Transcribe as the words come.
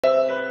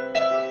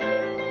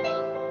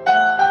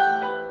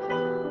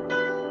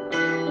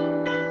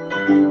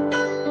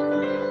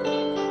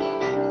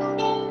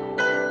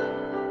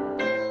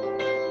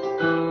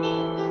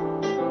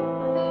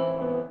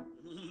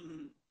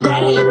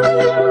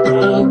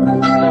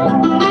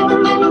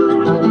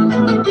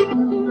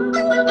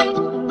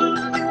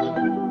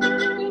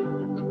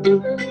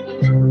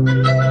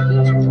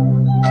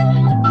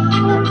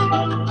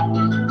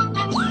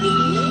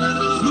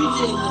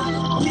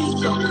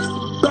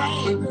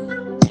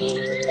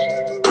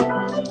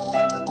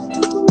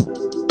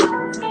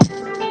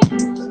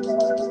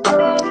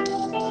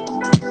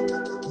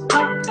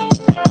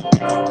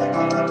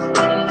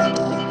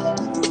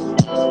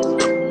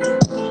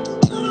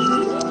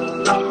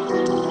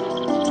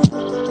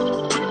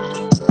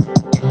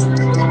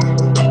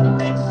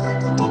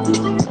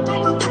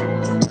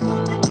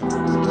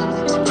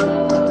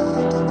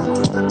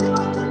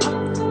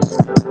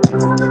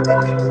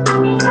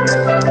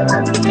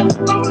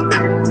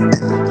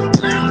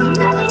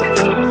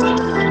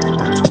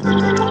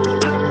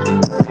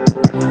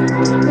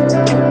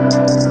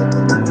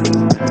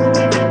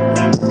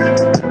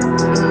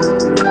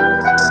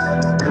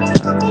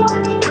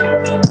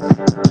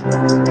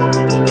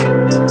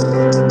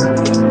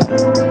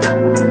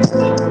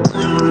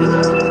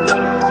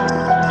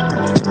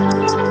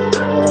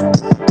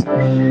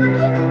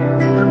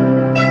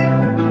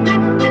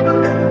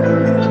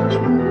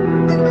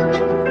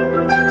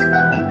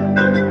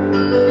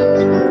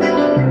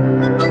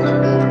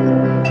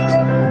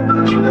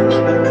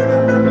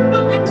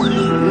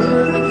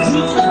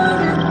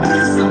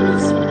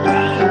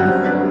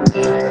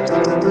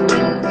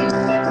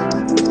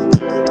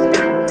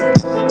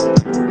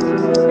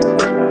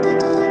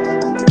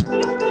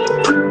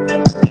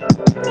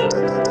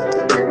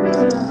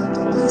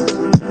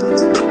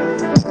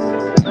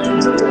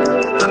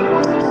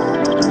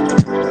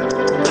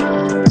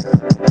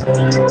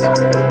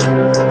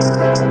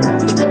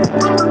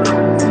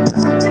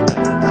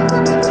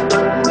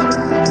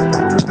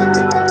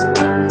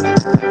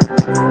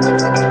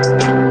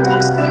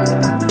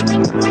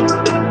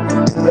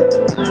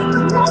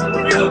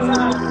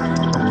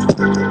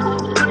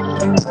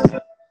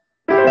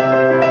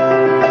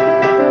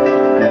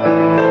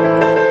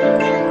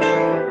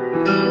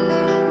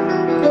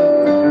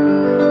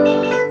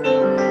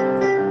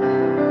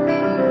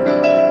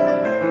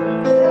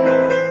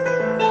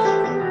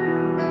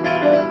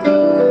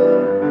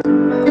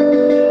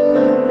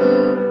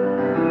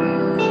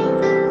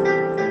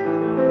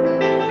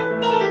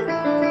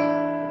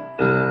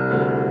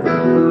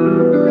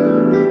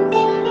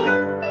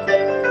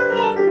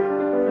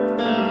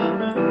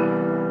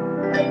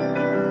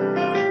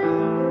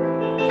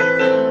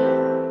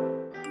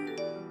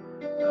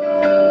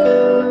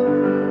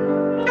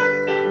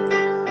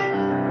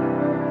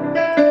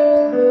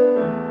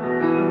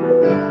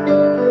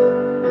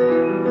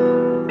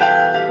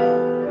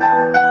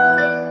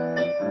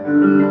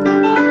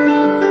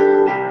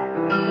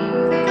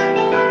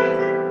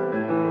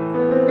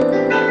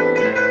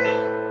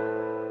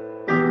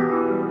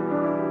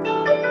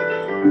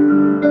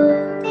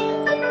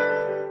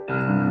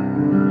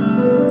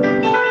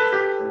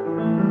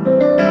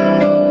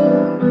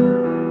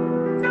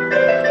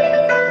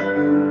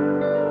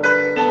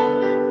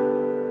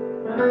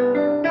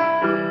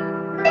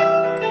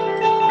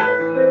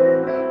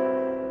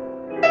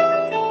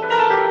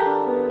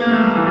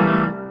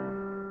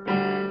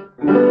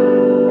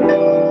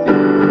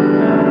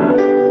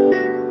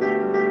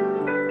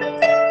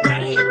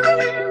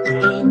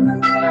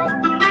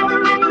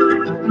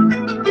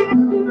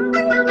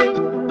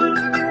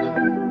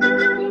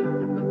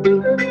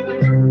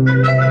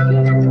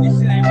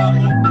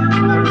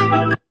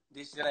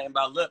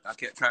About luck. I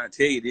kept trying to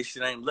tell you this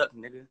shit ain't luck,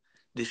 nigga.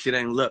 This shit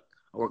ain't luck.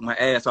 I work my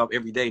ass off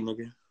every day,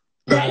 nigga.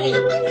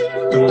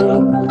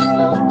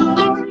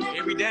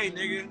 Every day,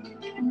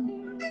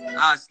 nigga.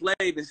 I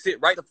slave and sit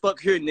right the fuck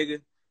here,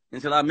 nigga,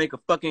 until I make a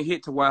fucking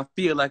hit to where I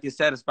feel like it's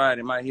satisfied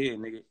in my head,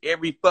 nigga.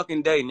 Every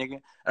fucking day,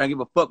 nigga. I don't give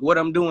a fuck what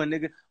I'm doing,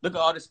 nigga. Look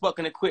at all this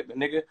fucking equipment,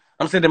 nigga.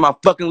 I'm sitting in my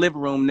fucking living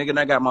room, nigga, and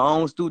I got my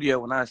own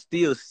studio, and I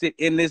still sit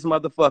in this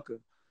motherfucker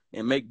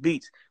and make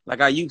beats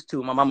like I used to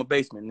in my mama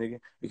basement, nigga.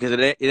 Because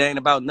it ain't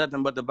about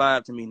nothing but the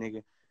vibe to me,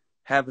 nigga.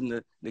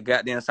 Having the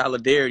goddamn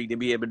solidarity to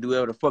be able to do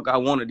whatever the fuck I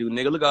want to do,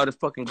 nigga. Look at all this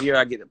fucking gear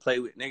I get to play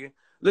with, nigga.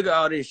 Look at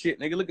all this shit,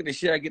 nigga. Look at the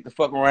shit I get to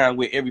fuck around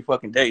with every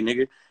fucking day,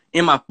 nigga.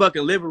 In my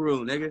fucking living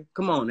room, nigga.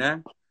 Come on,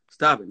 now.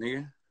 Stop it,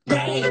 nigga.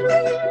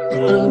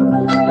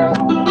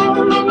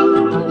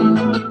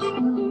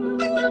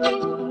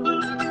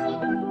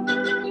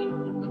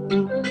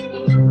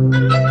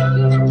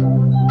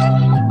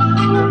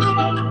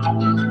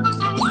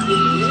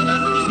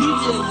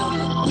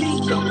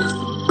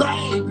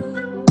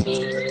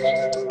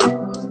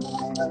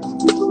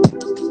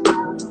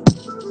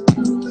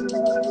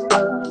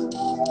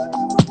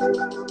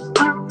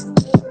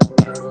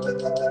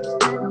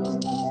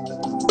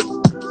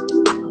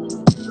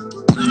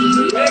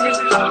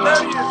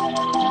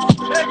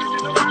 Vegas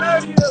is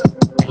hilarious.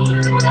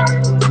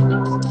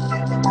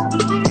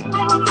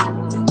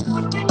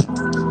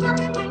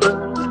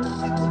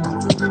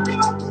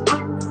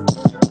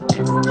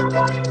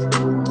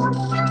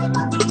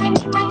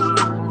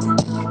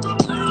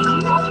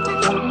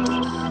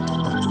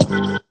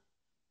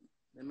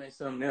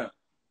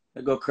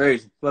 I go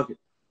crazy. Fuck it.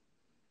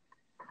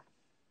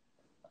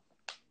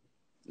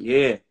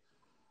 Yeah.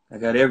 I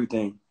got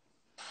everything.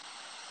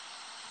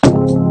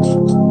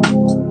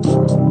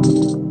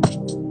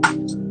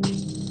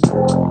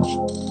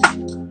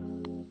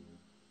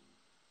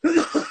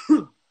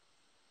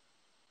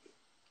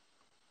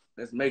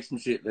 Let's make some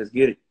shit. Let's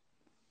get it.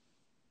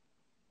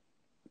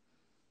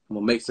 I'm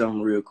gonna make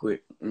something real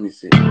quick. Let me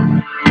see.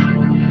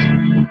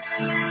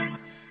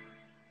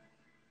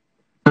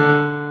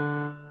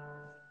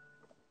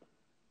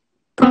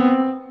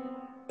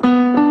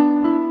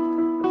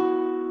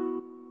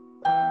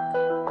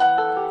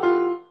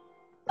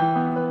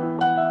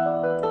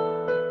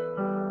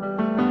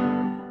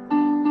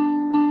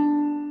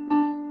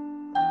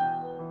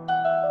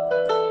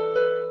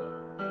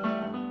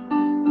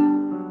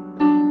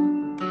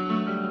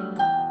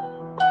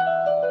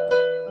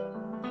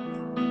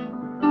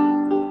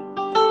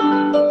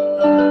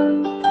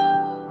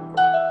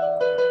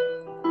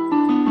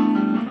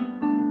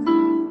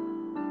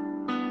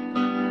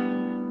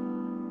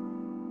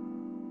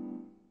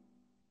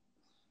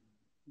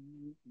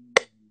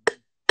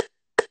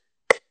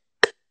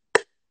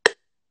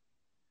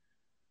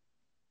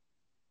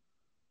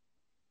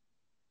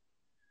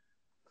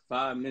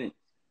 Five minutes.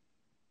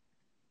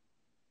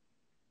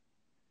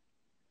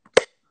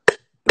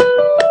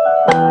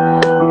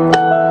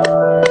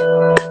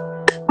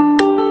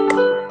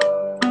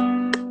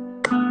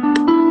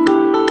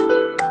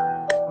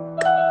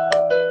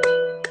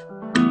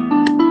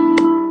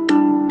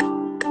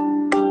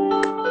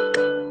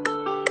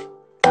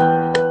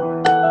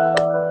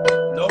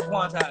 No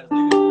quantize,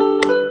 nigga.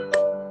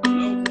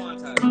 No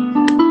quantize.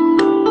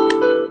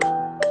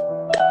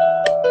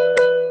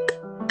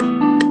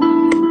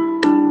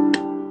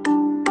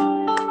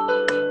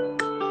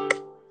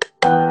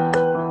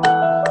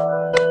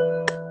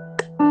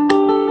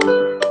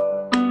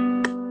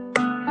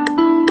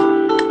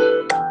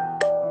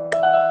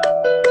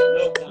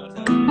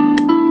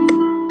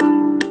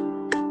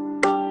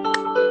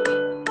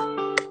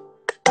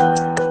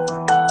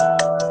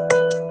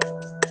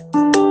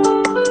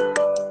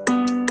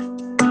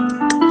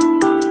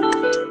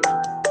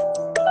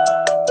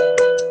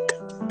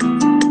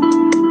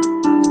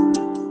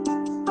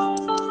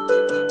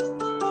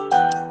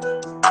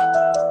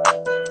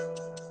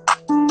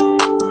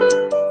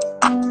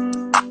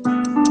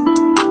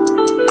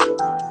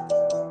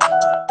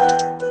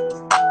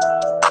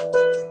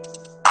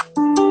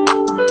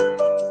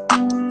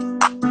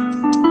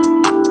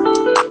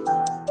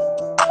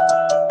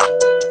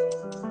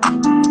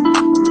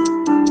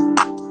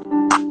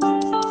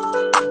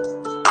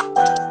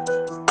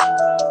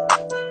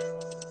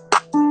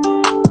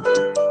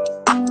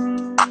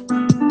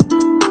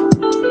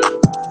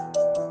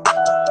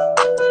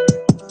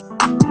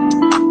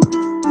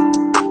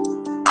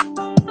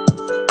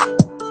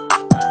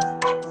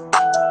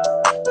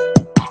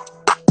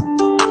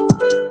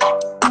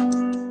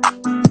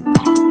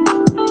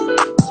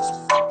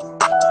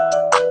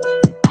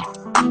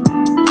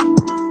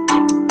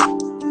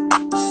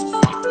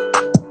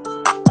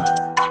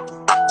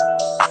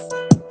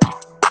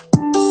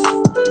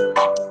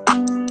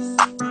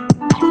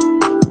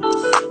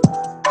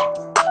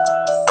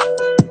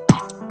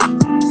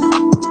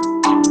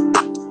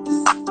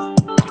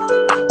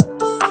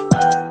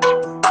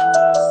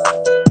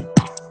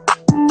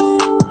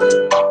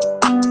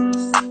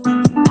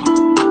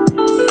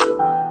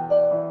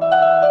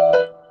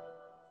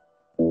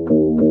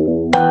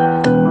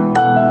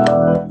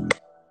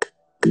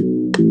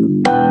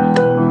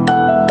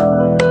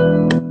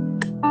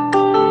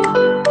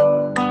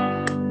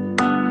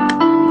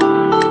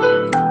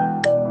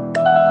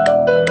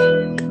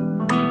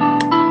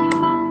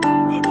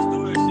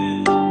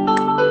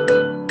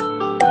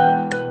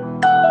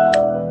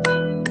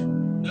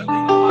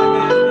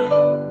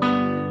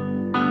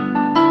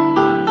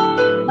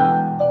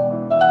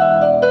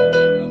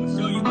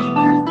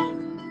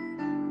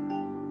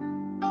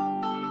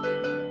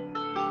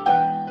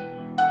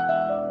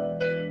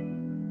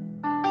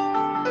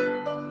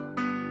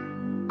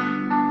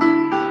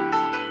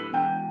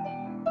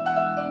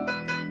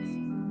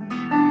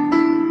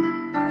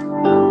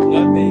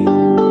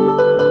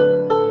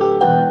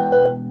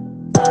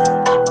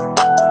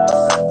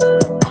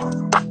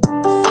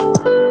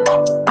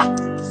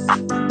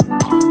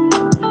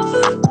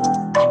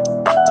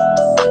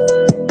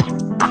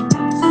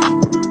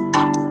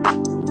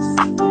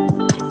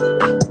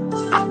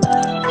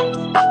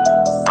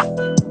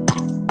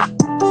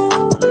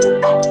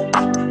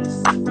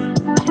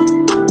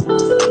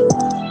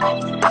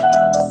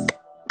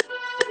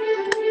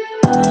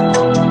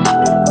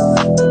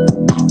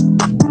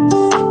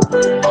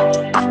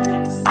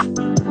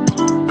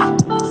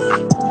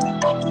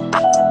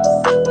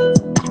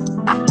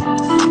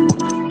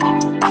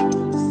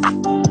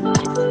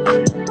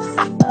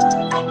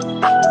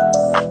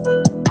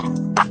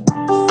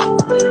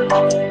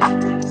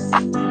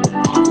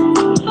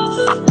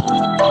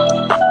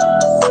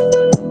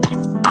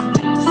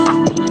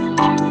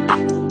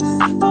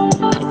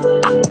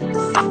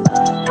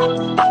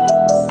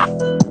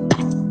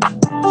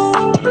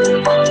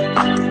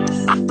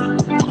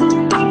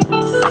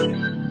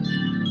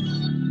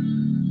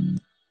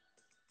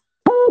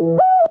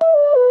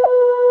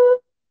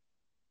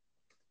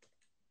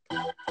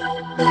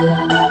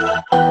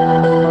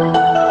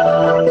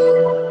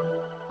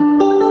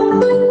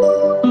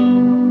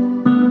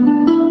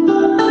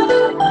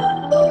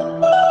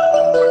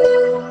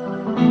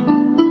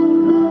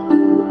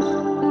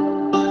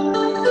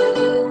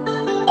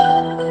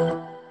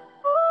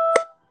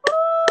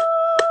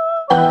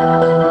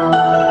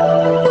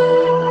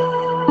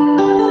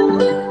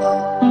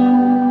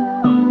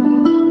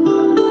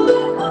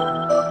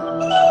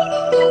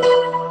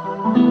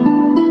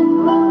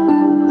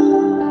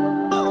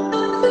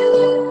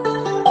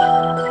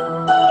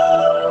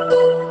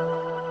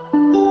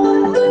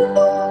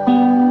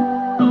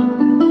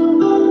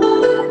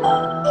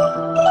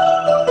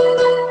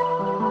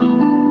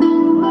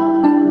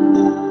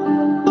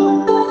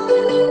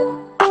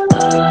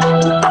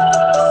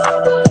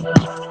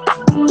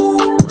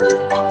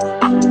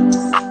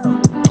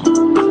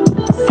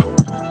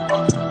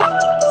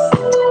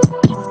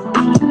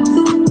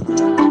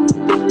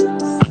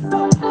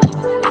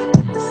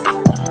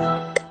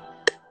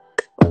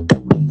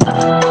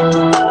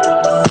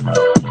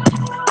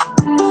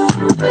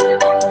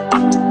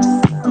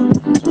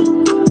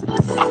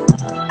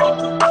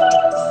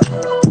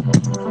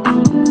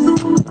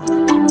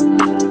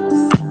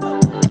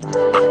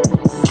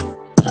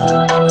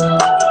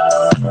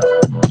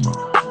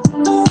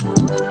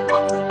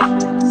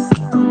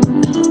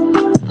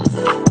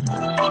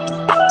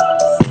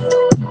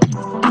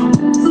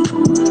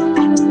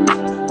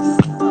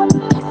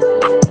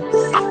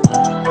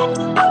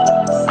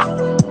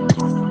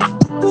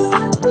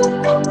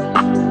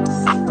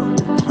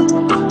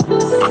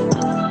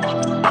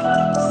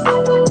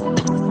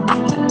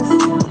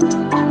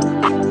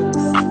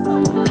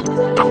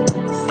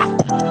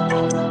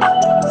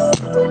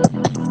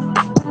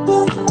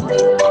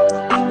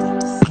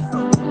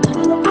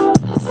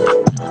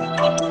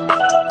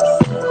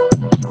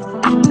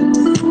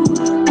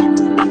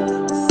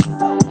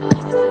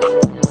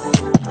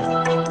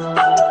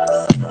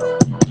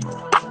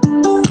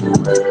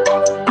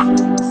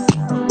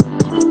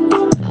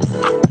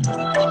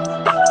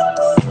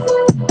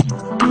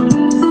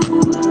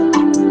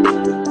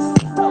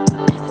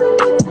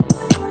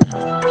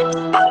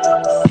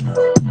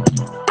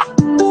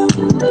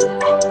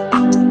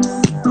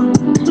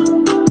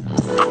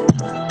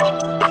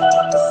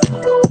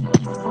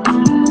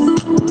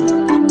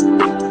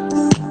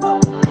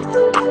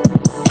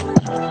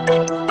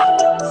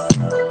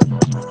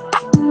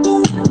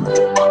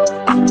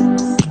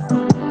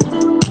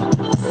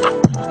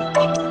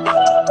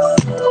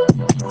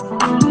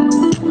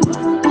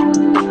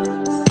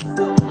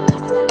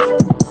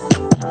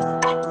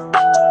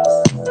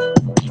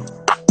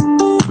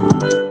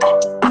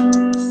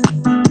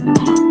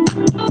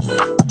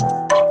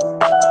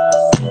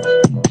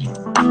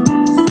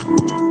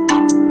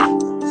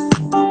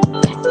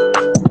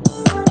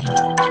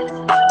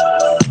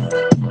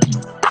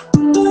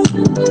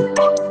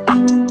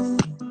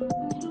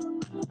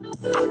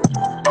 Come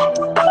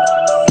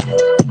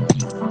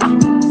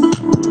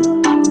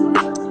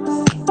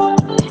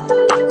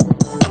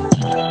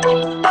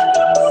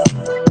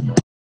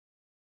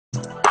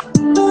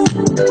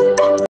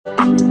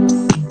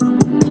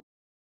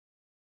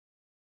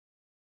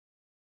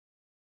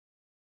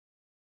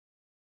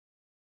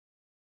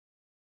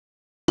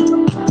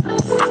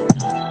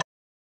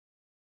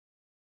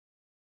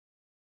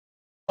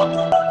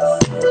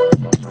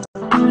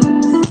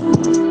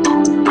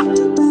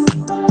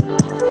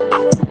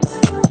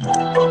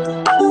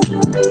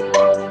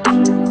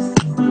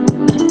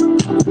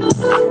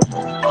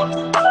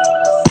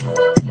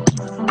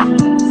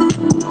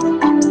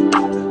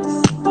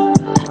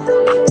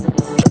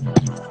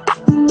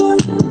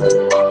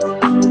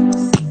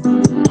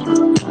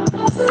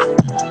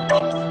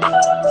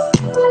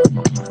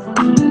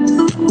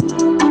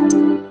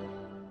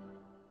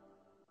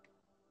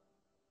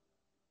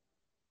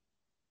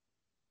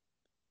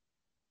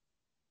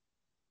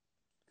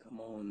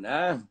on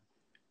now.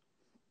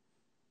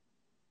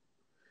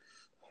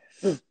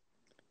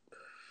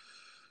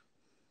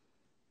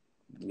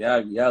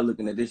 Y'all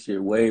looking at this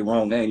shit way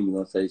wrong. I ain't even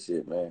gonna say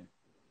shit, man.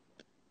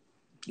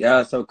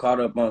 Y'all so caught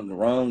up on the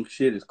wrong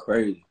shit, it's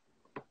crazy.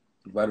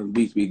 Why them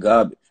beats be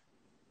garbage?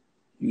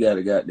 You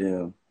gotta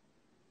goddamn.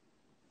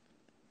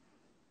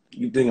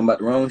 You thinking about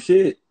the wrong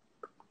shit.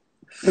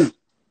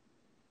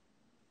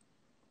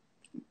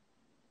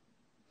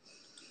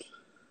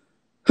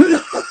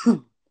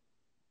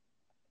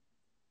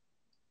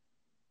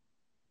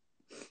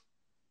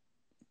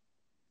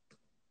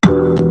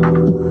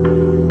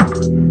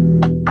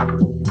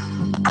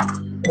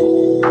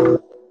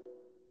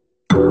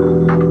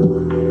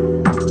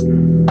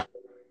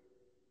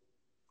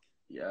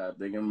 Y'all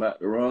thinking about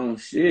the wrong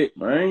shit,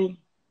 man.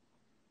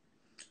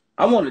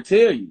 I want to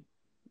tell you.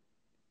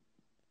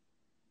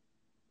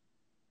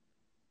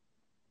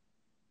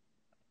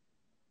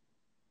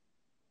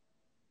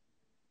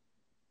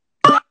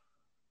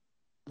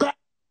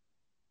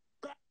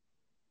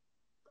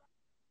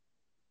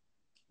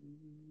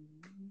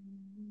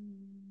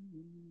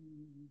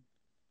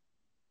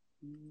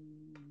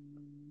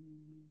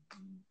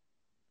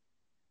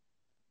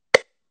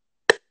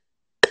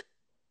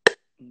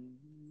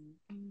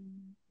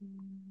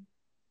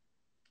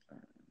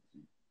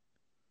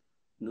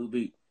 New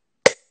beat.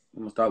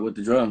 I'm gonna start with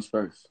the drums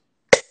first.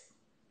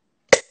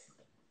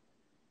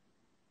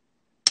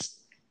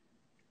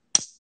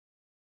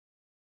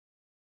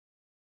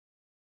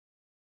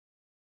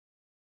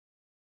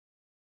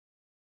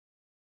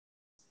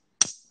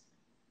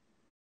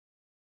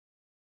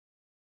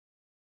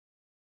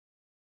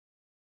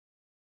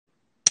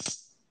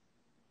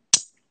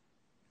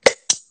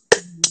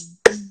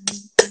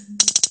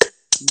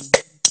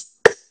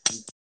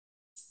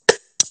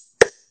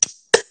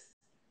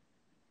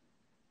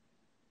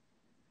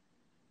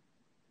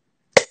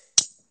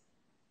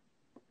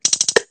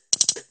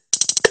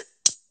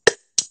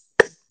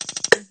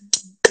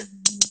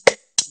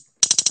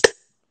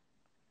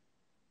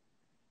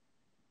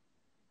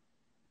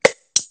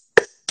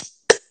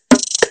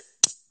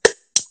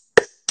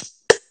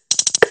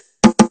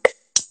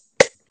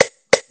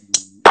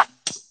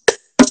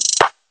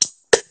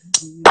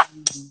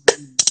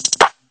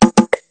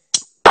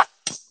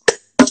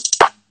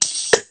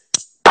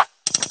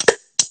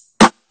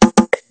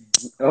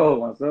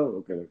 Oh,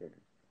 myself? Okay.